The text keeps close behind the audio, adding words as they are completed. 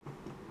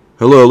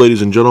Hello,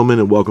 ladies and gentlemen,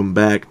 and welcome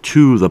back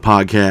to the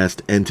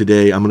podcast. And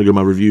today I'm going to give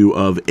my review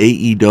of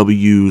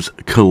AEW's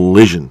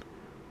Collision.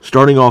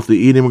 Starting off the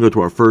evening, we'll go to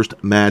our first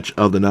match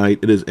of the night.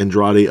 It is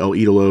Andrade El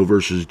Idolo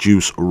versus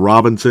Juice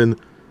Robinson.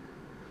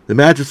 The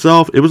match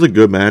itself, it was a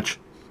good match.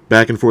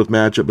 Back and forth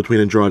matchup between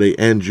Andrade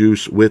and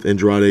Juice, with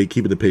Andrade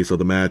keeping the pace of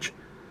the match.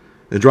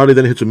 Andrade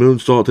then hits a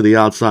moonsault to the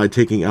outside,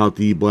 taking out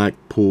the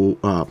Blackpool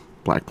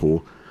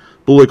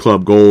Bullet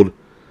Club Gold.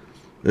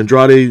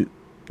 Andrade,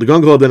 the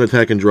Gun Club then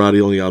attack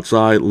Andrade on the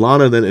outside.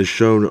 Lana then is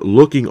shown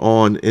looking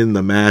on in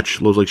the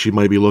match. Looks like she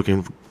might be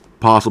looking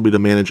possibly to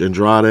manage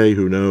Andrade.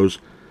 Who knows?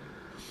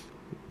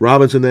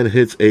 Robinson then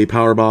hits a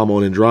powerbomb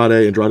on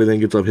Andrade. Andrade then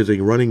gets up, hits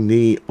a running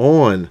knee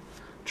on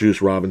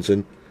Juice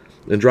Robinson.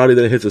 Andrade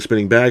then hits a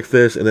spinning back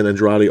fist, and then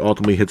Andrade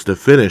ultimately hits the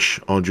finish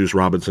on Juice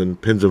Robinson,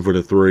 pins him for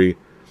the 3.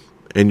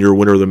 And your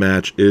winner of the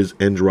match is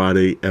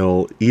Andrade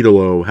El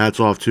Idolo. Hats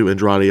off to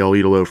Andrade El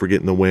Idolo for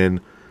getting the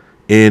win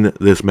in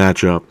this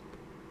matchup.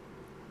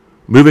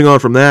 Moving on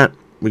from that,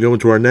 we go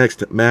into our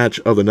next match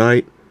of the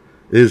night.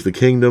 It is the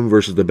Kingdom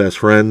versus the Best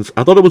Friends.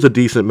 I thought it was a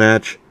decent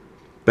match.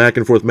 Back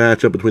and forth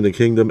matchup between the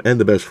Kingdom and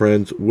the Best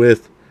Friends,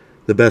 with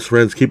the Best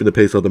Friends keeping the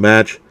pace of the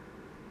match.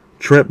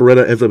 Trent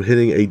Beretta ends up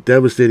hitting a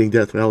devastating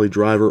Death Valley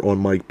driver on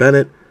Mike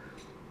Bennett,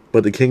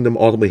 but the Kingdom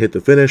ultimately hit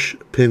the finish,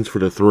 pins for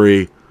the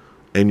 3,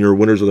 and your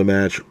winners of the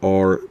match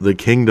are the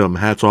Kingdom.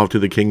 Hats off to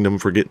the Kingdom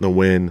for getting the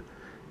win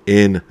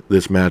in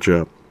this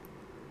matchup.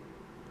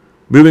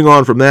 Moving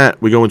on from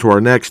that, we go into our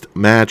next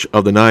match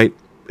of the night.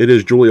 It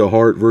is Julia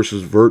Hart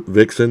versus Vert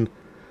Vixen.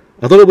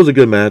 I thought it was a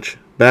good match.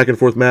 Back and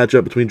forth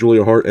matchup between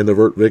Julia Hart and the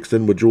Vert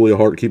Vixen, with Julia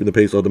Hart keeping the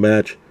pace of the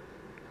match.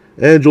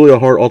 And Julia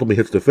Hart ultimately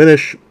hits the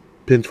finish,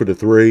 pins for the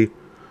 3,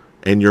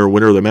 and your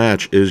winner of the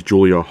match is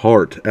Julia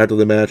Hart. After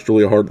the match,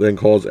 Julia Hart then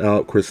calls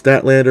out Chris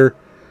Statlander.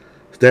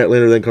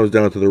 Statlander then comes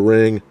down to the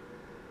ring.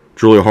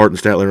 Julia Hart and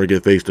Statlander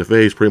get face to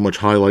face, pretty much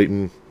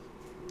hyping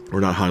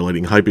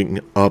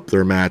up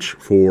their match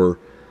for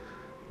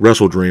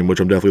Wrestle Dream,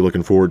 which I'm definitely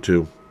looking forward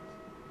to.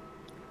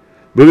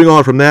 Moving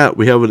on from that,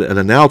 we have an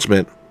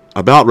announcement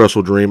about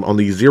Wrestle Dream. On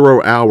the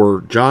 0 hour,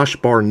 Josh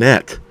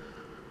Barnett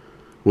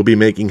will be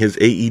making his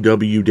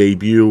AEW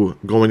debut,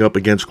 going up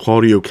against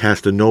Claudio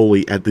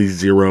Castagnoli at the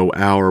 0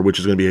 hour, which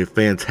is going to be a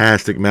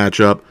fantastic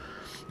matchup.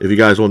 If you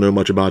guys don't know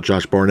much about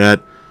Josh Barnett,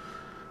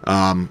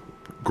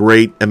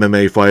 great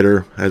MMA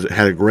fighter, has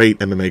had a great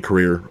MMA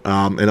career,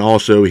 and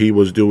also he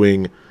was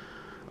doing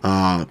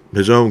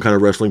his own kind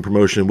of wrestling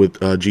promotion with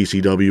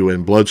GCW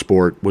and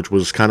Bloodsport, which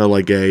was kind of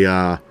like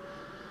an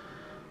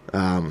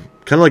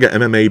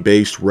MMA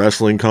based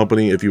wrestling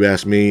company, if you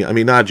ask me. I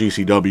mean, not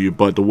GCW,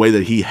 but the way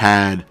that he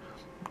had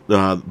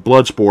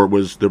Bloodsport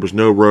was, there was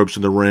no ropes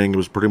in the ring. It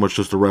was pretty much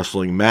just a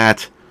wrestling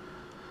mat.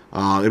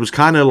 It was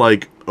kind of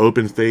like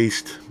open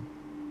faced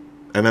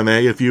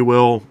MMA, if you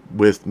will,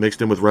 with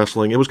mixed in with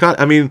wrestling. It was kind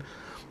of, I mean,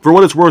 for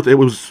what it's worth, it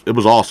was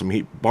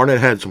awesome. Barnett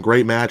had some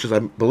great matches. I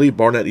believe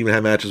Barnett even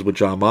had matches with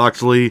Jon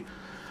Moxley.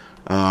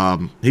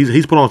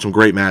 He's put on some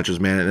great matches,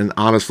 man. And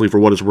honestly, for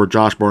what it's worth,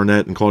 Josh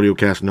Barnett and Claudio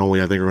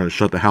Castagnoli, I think, are going to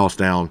shut the house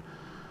down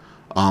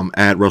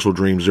at Wrestle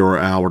Dream 0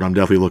 hour. And I'm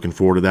definitely looking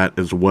forward to that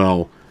as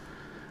well.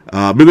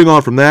 Moving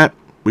on from that,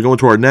 we go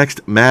into our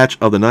next match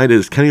of the night. It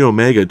is Kenny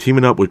Omega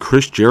teaming up with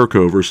Chris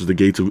Jericho versus the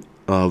Gates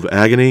of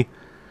Agony.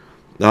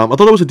 I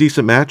thought it was a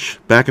decent match.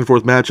 Back and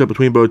forth matchup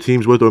between both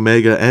teams, with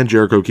Omega and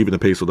Jericho keeping the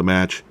pace of the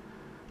match.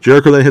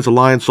 Jericho then hits a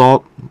Lion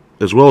Salt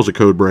as well as a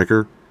Code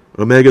Breaker.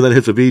 Omega then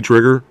hits a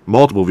V-Trigger,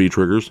 multiple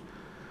V-Triggers.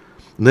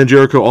 And then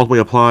Jericho ultimately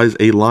applies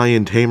a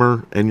Lion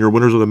Tamer, and your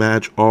winners of the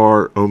match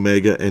are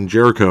Omega and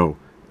Jericho.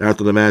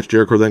 After the match,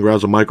 Jericho then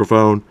grabs a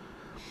microphone,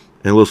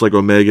 and it looks like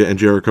Omega and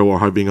Jericho are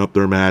hyping up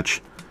their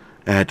match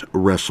at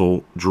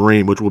Wrestle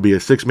Dream, which will be a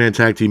 6-man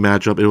tag team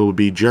matchup. It will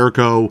be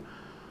Jericho,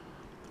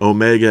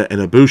 Omega,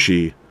 and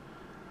Ibushi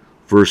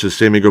versus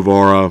Sammy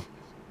Guevara,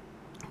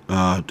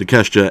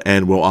 Takeshita,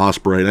 and Will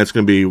Ospreay. And that's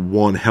going to be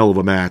one hell of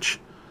a match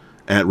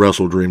at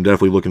Wrestle Dream.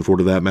 Definitely looking forward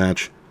to that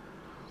match.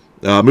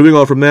 Moving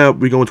on from that,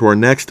 we go into our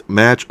next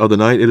match of the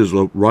night. It is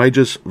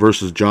Righteous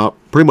versus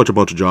pretty much a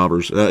bunch of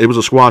jobbers. It was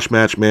a squash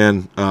match,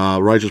 man.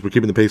 Righteous were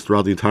keeping the pace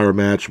throughout the entire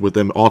match, with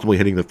them ultimately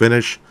hitting the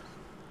finish.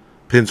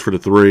 Pins for the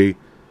 3.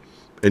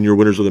 And your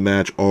winners of the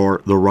match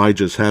are the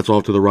Righteous. Hats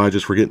off to the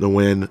Righteous for getting the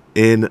win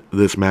in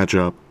this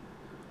matchup.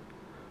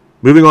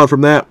 Moving on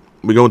from that,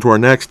 we go into our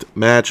next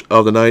match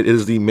of the night. It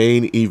is the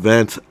main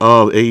event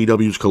of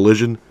AEW's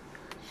Collision.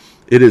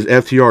 It is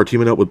FTR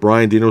teaming up with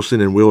Bryan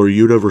Danielson and Wheeler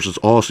Yuta versus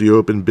Aussie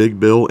Open, Big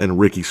Bill, and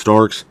Ricky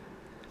Starks.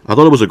 I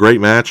thought it was a great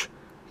match.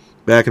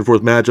 Back and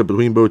forth matchup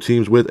between both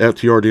teams, with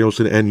FTR,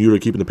 Danielson, and Yuta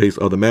keeping the pace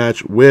of the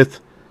match, with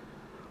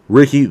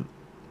Ricky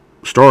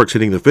Starks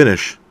hitting the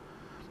finish.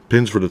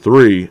 Pins for the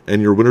 3,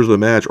 and your winners of the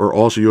match are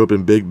Aussie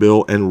Open, Big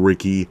Bill, and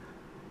Ricky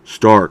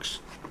Starks.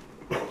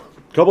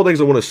 A couple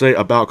things I want to say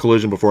about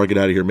Collision before I get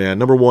out of here, man.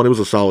 Number one, it was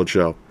a solid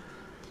show.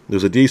 It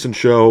was a decent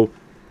show.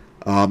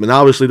 And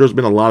obviously, there's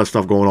been a lot of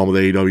stuff going on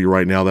with AEW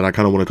right now that I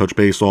kind of want to touch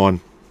base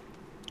on,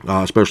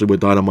 especially with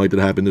Dynamite that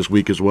happened this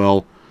week as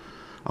well.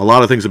 A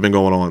lot of things have been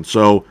going on.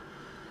 So,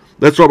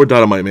 let's start with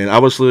Dynamite, man.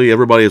 Obviously,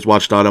 everybody has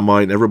watched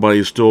Dynamite, and everybody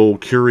is still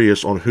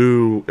curious on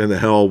who in the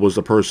hell was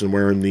the person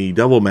wearing the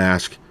devil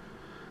mask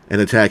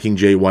and attacking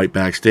Jay White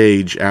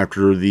backstage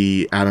after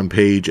the Adam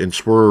Page and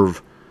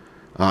Swerve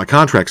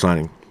contract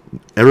signing.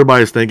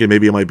 Everybody's thinking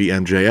maybe it might be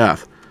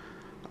MJF.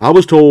 I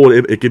was told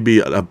it could be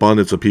an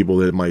abundance of people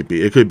that it might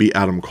be. It could be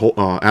Adam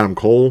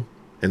Cole,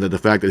 and that the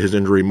fact that his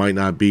injury might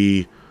not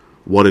be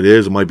what it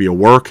is, it might be a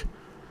work.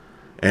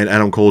 And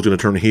Adam Cole's going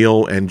to turn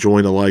heel and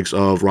join the likes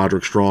of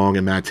Roderick Strong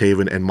and Matt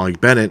Taven and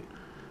Mike Bennett.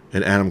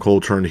 And Adam Cole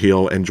turned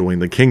heel and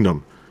joined the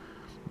Kingdom.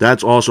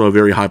 That's also a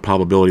very high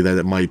probability that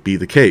it might be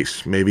the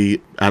case.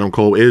 Maybe Adam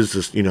Cole is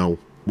just,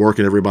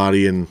 working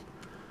everybody and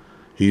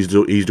he's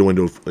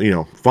doing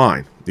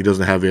fine. He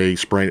doesn't have a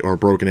sprain or a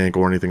broken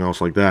ankle or anything else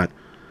like that.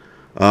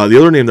 The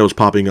other name that was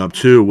popping up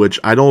too, which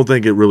I don't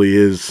think it really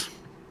is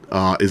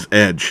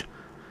Edge.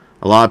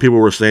 A lot of people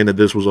were saying that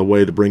this was a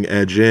way to bring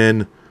Edge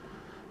in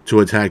to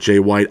attack Jay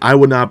White. I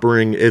would not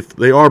if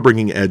they are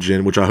bringing Edge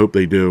in, which I hope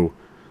they do,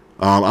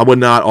 I would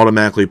not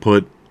automatically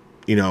put,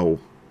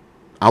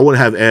 I wouldn't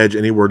have Edge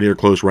anywhere near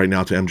close right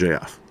now to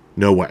MJF.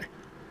 No way.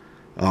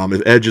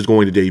 If Edge is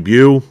going to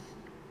debut,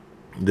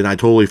 then I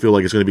totally feel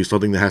like it's going to be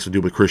something that has to do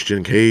with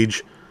Christian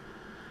Cage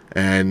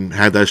and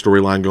have that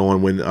storyline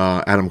going when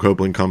Adam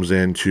Copeland comes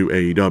in to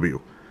AEW.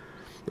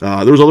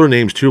 There's other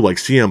names too, like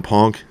CM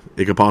Punk.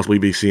 It could possibly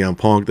be CM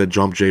Punk that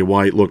jumped Jay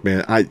White. Look,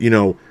 man,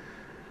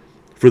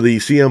 for the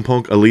CM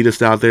Punk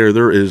elitist out there,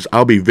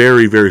 I'll be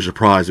very, very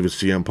surprised if it's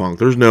CM Punk.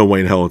 There's no way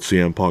in hell it's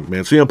CM Punk,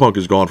 man. CM Punk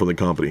is gone from the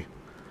company.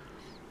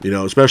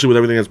 Especially with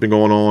everything that's been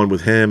going on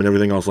with him and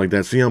everything else like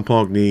that. CM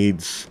Punk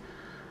needs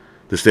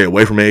to stay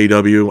away from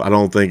AEW. I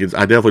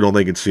definitely don't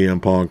think it's CM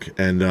Punk,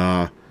 and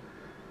I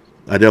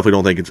definitely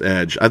don't think it's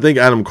Edge. I think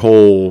Adam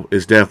Cole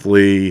is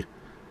definitely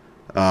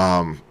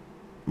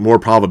more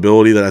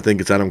probability that I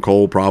think it's Adam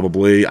Cole,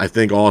 probably. I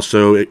think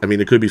also,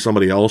 it could be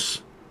somebody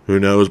else. Who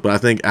knows? But I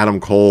think Adam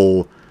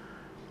Cole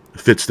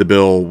fits the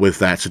bill with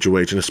that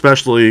situation,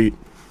 especially,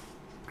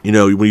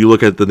 when you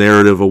look at the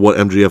narrative of what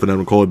MJF and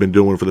Adam Cole have been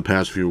doing for the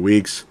past few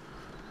weeks.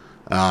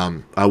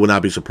 I would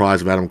not be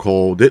surprised if Adam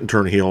Cole didn't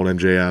turn heel on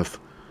MJF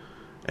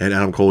and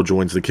Adam Cole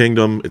joins the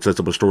Kingdom. It sets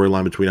up a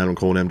storyline between Adam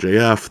Cole and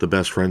MJF. The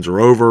best friends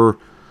are over,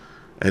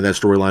 and that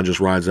storyline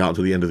just rides out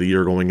to the end of the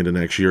year going into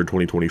next year,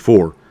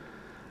 2024.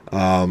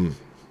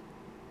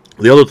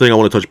 The other thing I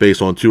want to touch base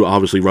on, too,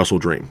 obviously, Wrestle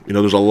Dream.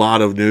 There's a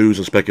lot of news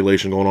and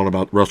speculation going on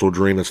about Wrestle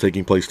Dream that's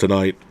taking place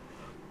tonight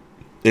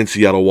in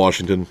Seattle,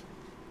 Washington.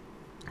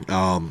 It's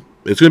going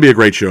to be a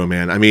great show,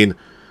 man.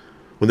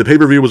 When the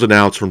pay-per-view was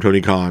announced from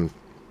Tony Khan,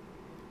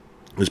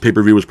 this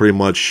pay-per-view was pretty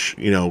much,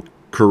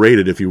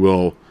 curated, if you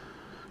will,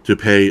 to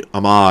pay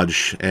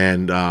homage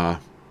and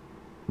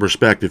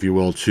respect, if you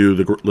will, to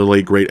the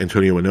late, great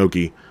Antonio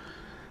Inoki.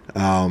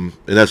 And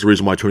that's the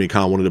reason why Tony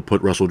Khan wanted to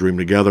put Wrestle Dream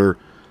together.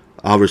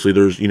 Obviously,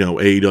 there's,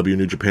 AEW,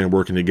 New Japan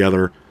working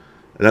together.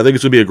 And I think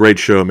it's going to be a great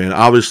show, man.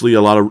 Obviously,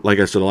 like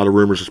I said, a lot of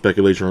rumors and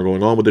speculation are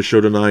going on with this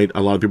show tonight.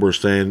 A lot of people are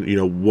saying,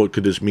 what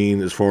could this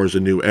mean as far as a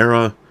new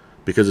era?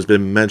 Because it's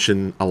been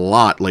mentioned a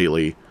lot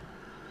lately,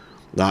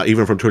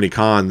 even from Tony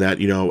Khan,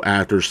 that,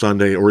 after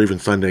Sunday or even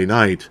Sunday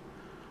night,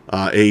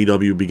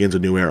 AEW begins a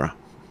new era.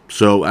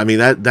 So,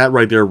 that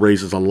right there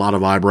raises a lot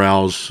of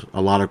eyebrows,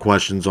 a lot of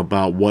questions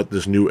about what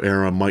this new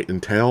era might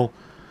entail.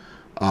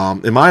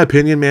 In my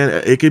opinion, man,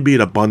 it could be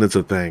an abundance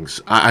of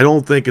things. I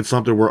don't think it's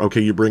something where,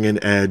 okay, you bring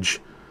in Edge,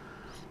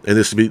 and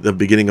this will be the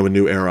beginning of a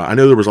new era. I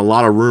know there was a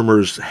lot of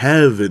rumors,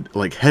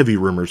 heavy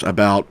rumors,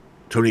 about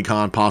Tony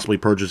Khan possibly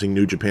purchasing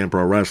New Japan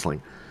Pro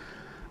Wrestling.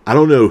 I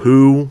don't know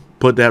who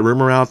put that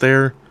rumor out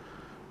there,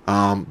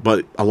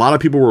 but a lot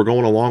of people were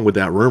going along with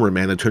that rumor,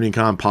 man, that Tony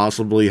Khan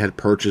possibly had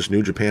purchased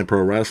New Japan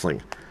Pro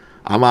Wrestling.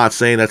 I'm not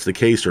saying that's the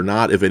case or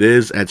not. If it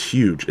is, that's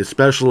huge,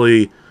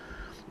 especially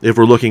if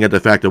we're looking at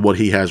the fact of what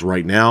he has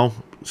right now,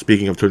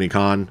 speaking of Tony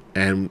Khan,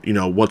 and,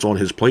 what's on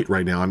his plate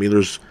right now.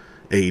 There's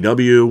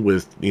AEW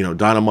with,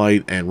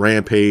 Dynamite and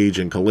Rampage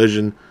and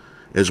Collision,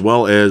 as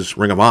well as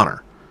Ring of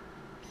Honor.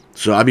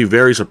 So I'd be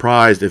very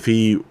surprised if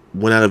he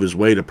went out of his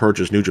way to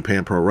purchase New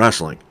Japan Pro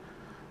Wrestling.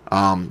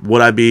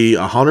 Would I be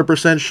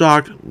 100%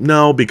 shocked?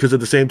 No, because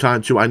at the same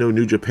time, too, I know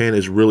New Japan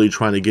is really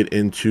trying to get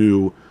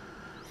into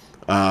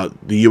the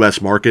U.S.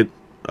 market.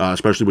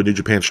 Especially with New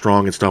Japan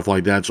Strong and stuff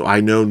like that. So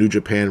I know New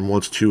Japan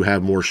wants to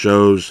have more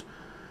shows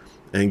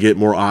and get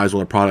more eyes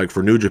on the product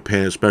for New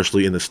Japan,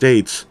 especially in the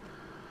States,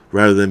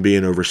 rather than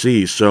being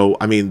overseas. So,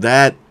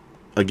 that,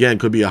 again,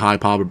 could be a high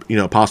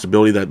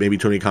possibility that maybe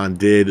Tony Khan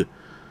did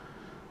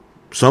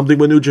something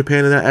with New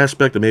Japan in that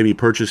aspect, of maybe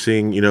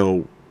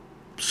purchasing,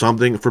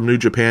 something from New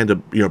Japan to,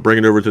 bring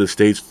it over to the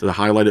States to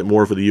highlight it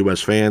more for the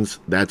U.S. fans.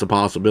 That's a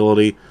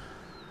possibility.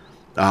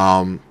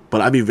 But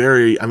I'd be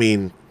very,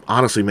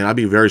 honestly, man, I'd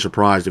be very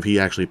surprised if he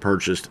actually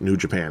purchased New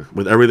Japan.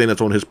 With everything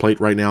that's on his plate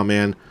right now,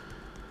 man,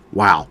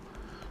 wow.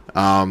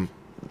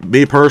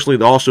 Me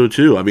personally, also,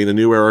 too, the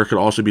new era could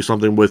also be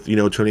something with,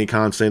 Tony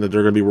Khan saying that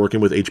they're going to be working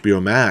with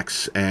HBO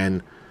Max,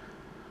 and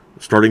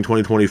starting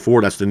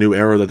 2024, that's the new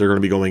era that they're going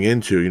to be going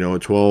into, a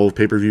 12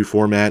 pay-per-view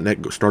format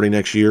starting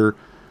next year.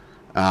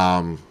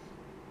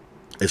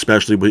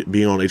 especially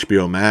being on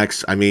HBO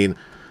Max. I mean,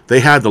 they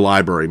had the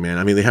library, man.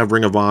 I mean, they have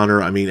Ring of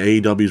Honor. I mean,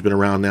 AEW's been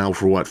around now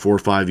for what, 4 or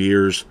 5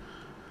 years.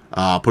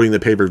 Putting the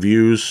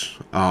pay-per-views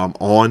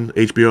on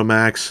HBO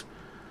Max.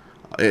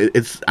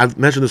 I've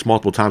mentioned this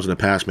multiple times in the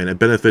past, man. It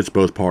benefits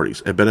both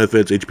parties. It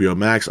benefits HBO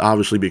Max,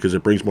 obviously, because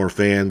it brings more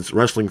fans,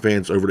 wrestling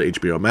fans, over to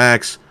HBO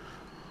Max.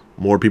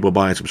 More people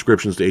buying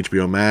subscriptions to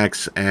HBO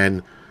Max,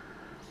 and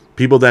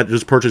people that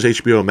just purchase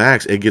HBO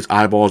Max, it gets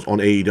eyeballs on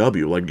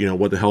AEW. Like,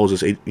 what the hell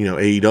is this,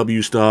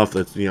 AEW stuff?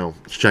 Let's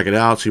check it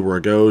out, see where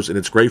it goes, and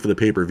it's great for the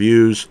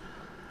pay-per-views.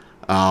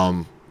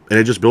 And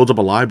it just builds up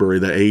a library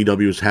that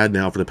AEW has had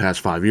now for the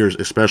past 5 years,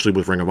 especially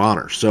with Ring of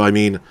Honor. So, I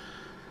mean,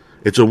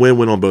 it's a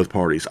win-win on both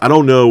parties. I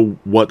don't know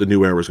what the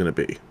new era is going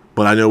to be,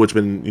 but I know it's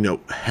been,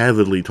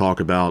 heavily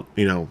talked about,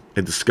 and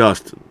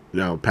discussed,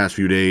 past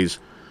few days.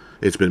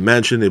 It's been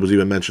mentioned. It was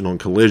even mentioned on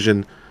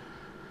Collision.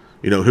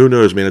 Who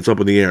knows, man? It's up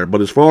in the air.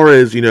 But as far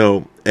as,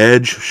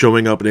 Edge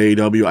showing up in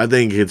AEW, I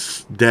think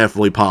it's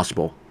definitely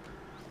possible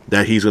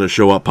that he's going to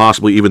show up,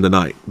 possibly even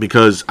tonight,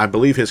 because I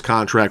believe his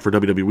contract for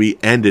WWE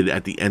ended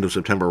at the end of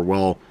September.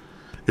 Well,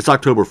 it's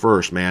October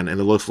 1st, man, and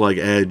it looks like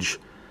Edge,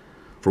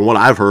 from what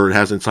I've heard,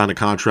 hasn't signed a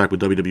contract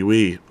with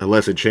WWE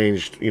unless it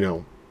changed,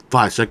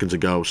 5 seconds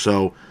ago.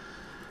 So,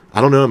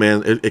 I don't know,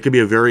 man. It could be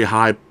a very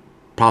high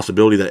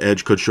possibility that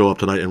Edge could show up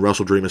tonight in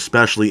Wrestle Dream,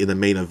 especially in the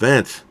main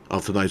event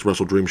of tonight's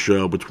Wrestle Dream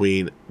show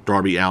between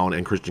Darby Allin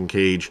and Christian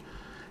Cage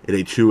in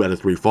a 2 out of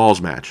 3 falls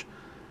match.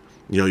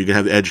 You can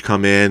have Edge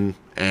come in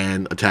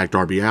and attack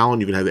Darby Allin.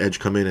 You can have Edge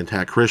come in and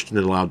attack Christian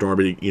and allow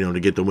Darby, to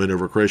get the win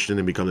over Christian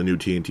and become the new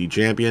TNT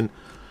champion.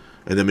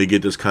 And then we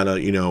get this kind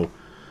of,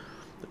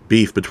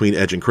 beef between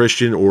Edge and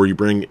Christian, or you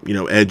bring,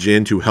 Edge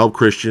in to help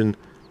Christian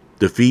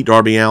defeat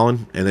Darby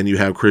Allin, and then you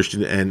have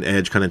Christian and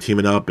Edge kind of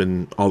teaming up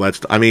and all that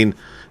stuff. I mean,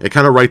 it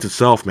kind of writes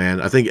itself, man.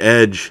 I think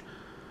Edge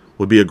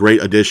would be a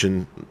great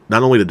addition,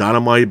 not only to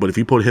Dynamite, but if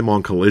you put him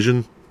on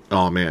Collision,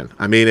 oh, man.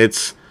 I mean,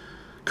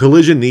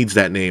 Collision needs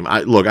that name.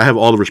 I have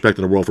all the respect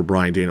in the world for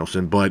Bryan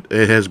Danielson, but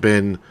it has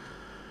been,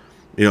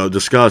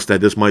 discussed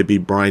that this might be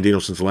Bryan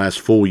Danielson's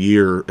last full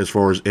year as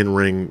far as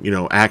in-ring,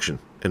 action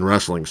in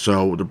wrestling.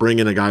 So to bring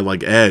in a guy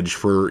like Edge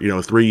for, a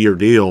 3-year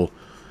deal,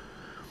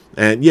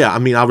 and yeah, I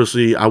mean,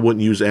 obviously I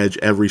wouldn't use Edge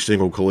every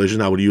single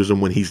Collision. I would use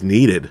him when he's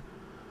needed.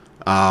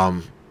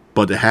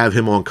 But to have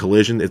him on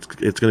Collision, it's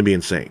going to be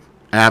insane.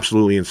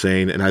 Absolutely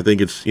insane. And I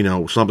think it's,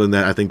 something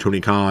that I think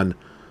Tony Khan,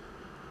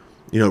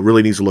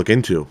 really needs to look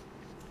into.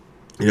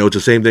 It's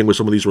the same thing with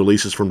some of these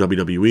releases from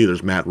WWE.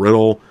 There's Matt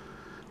Riddle,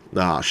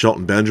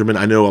 Shelton Benjamin.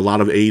 I know a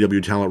lot of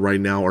AEW talent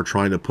right now are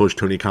trying to push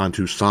Tony Khan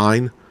to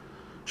sign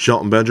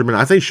Shelton Benjamin.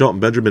 I think Shelton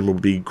Benjamin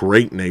would be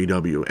great in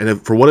AEW.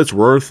 And for what it's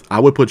worth, I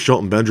would put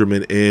Shelton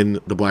Benjamin in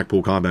the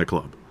Blackpool Combat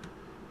Club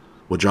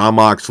with Jon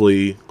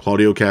Moxley,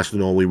 Claudio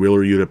Castagnoli,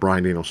 Wheeler Yuta,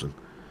 Bryan Danielson.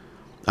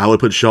 I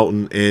would put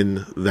Shelton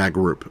in that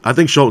group. I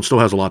think Shelton still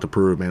has a lot to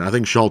prove, man. I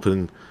think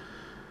Shelton,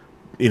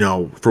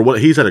 for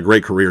what he's had a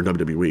great career in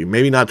WWE.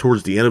 Maybe not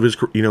towards the end of his,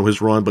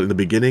 his run, but in the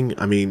beginning,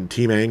 I mean,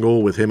 Team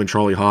Angle with him and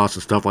Charlie Haas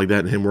and stuff like that,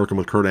 and him working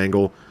with Kurt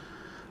Angle,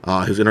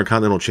 his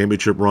Intercontinental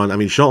Championship run. I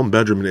mean, Shelton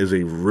Benjamin is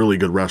a really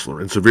good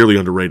wrestler and severely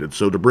underrated.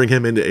 So to bring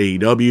him into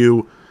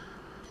AEW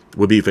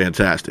would be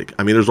fantastic.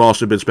 I mean, there's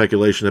also been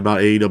speculation about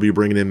AEW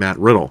bringing in Matt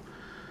Riddle,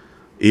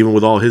 even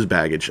with all his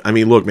baggage. I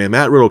mean, look, man,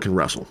 Matt Riddle can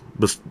wrestle.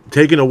 But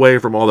taken away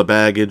from all the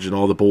baggage and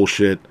all the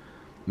bullshit,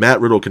 Matt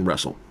Riddle can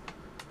wrestle.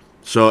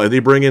 So if they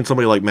bring in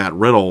somebody like Matt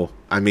Riddle,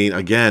 I mean,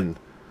 again,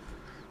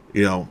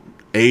 AEW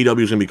is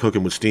going to be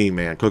cooking with steam,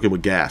 man, cooking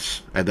with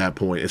gas at that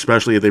point,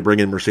 especially if they bring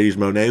in Mercedes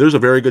Moné. There's a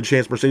very good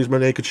chance Mercedes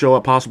Moné could show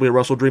up possibly at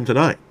Wrestle Dream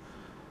tonight.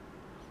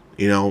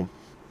 And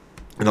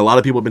a lot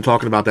of people have been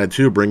talking about that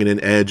too, bringing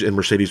in Edge and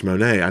Mercedes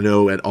Moné. I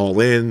know at All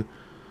In,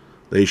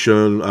 they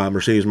shown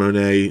Mercedes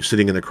Moné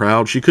sitting in the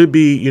crowd. She could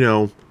be,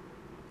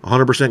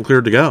 100%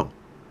 cleared to go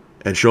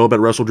and show up at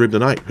Wrestle Dream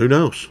tonight. Who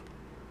knows?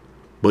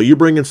 But you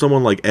bring in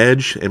someone like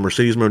Edge and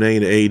Mercedes Moné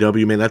into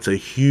AEW, man, that's a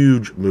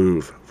huge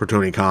move for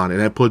Tony Khan, and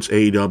that puts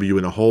AEW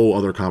in a whole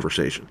other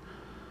conversation.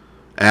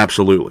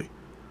 Absolutely.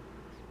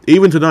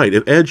 Even tonight,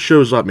 if Edge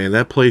shows up, man,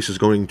 that place is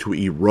going to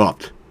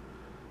erupt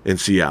in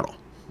Seattle.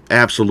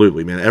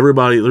 Absolutely, man.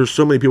 Everybody, there's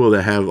so many people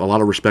that have a lot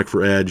of respect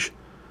for Edge,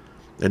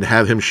 and to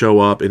have him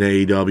show up in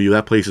AEW,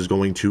 that place is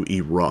going to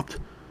erupt.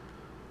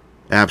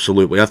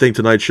 Absolutely. I think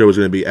tonight's show is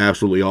going to be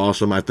absolutely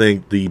awesome. I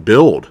think the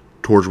build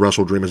towards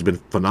Wrestle Dream has been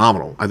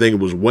phenomenal. I think it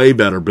was way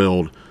better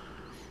build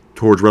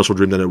towards Wrestle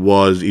Dream than it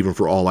was even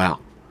for All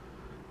Out.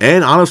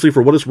 And honestly,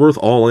 for what it's worth,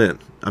 All In.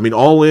 I mean,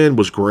 All In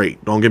was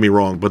great, don't get me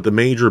wrong, but the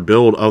major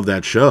build of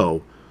that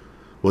show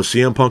was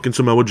CM Punk and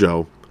Samoa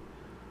Joe,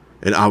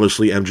 and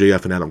obviously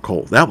MJF and Adam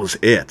Cole. That was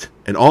it.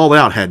 And All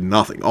Out had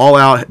nothing. All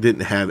Out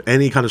didn't have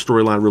any kind of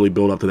storyline really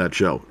built up to that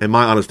show, in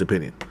my honest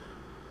opinion.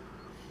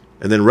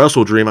 And then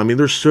Wrestle Dream, I mean,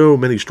 there's so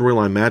many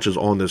storyline matches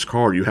on this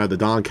card. You have the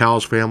Don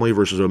Callis family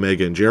versus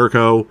Omega and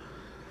Jericho.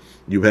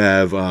 You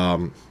have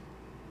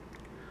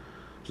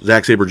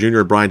Zack Sabre Jr.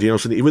 and Bryan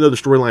Danielson. Even though the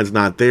storyline's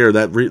not there,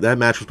 that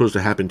match was supposed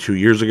to happen 2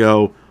 years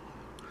ago.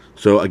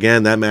 So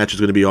again, that match is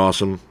going to be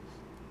awesome.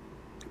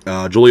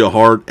 Julia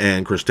Hart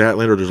and Chris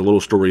Statlander, there's a little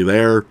story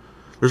there.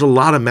 There's a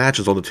lot of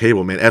matches on the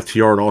table, man.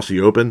 FTR and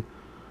Aussie Open.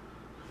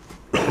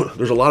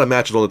 There's a lot of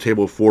matches on the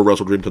table for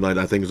Wrestle Dream tonight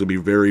I think is going to be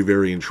very,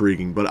 very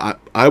intriguing. But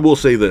I will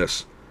say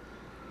this,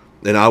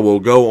 and I will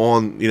go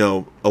on,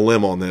 a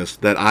limb on this,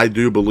 that I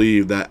do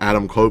believe that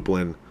Adam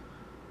Copeland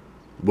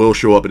will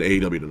show up in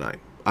AEW tonight.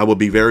 I would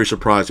be very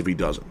surprised if he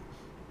doesn't.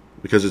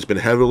 Because it's been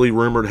heavily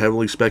rumored,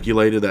 heavily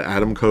speculated that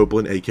Adam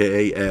Copeland,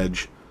 a.k.a.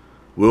 Edge,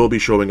 will be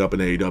showing up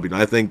in AEW. And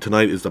I think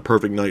tonight is the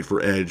perfect night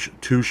for Edge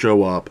to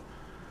show up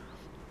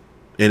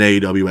in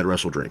AEW at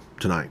Wrestle Dream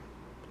tonight.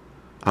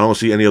 I don't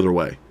see any other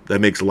way.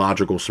 That makes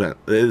logical sense.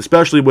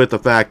 Especially with the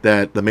fact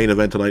that the main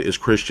event tonight is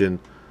Christian.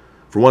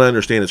 From what I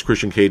understand, it's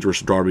Christian Cage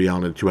versus Darby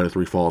Allin in a 2 out of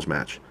 3 falls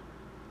match.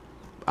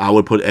 I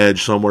would put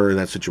Edge somewhere in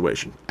that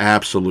situation.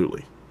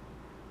 Absolutely.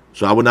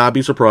 So I would not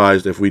be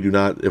surprised if we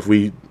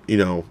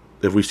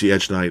see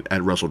Edge tonight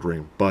at Wrestle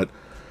Dream. But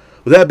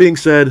with that being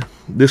said,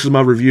 this is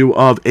my review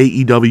of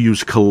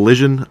AEW's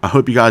Collision. I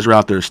hope you guys are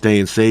out there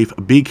staying safe.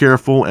 Be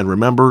careful, and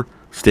remember,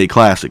 stay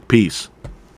classic. Peace.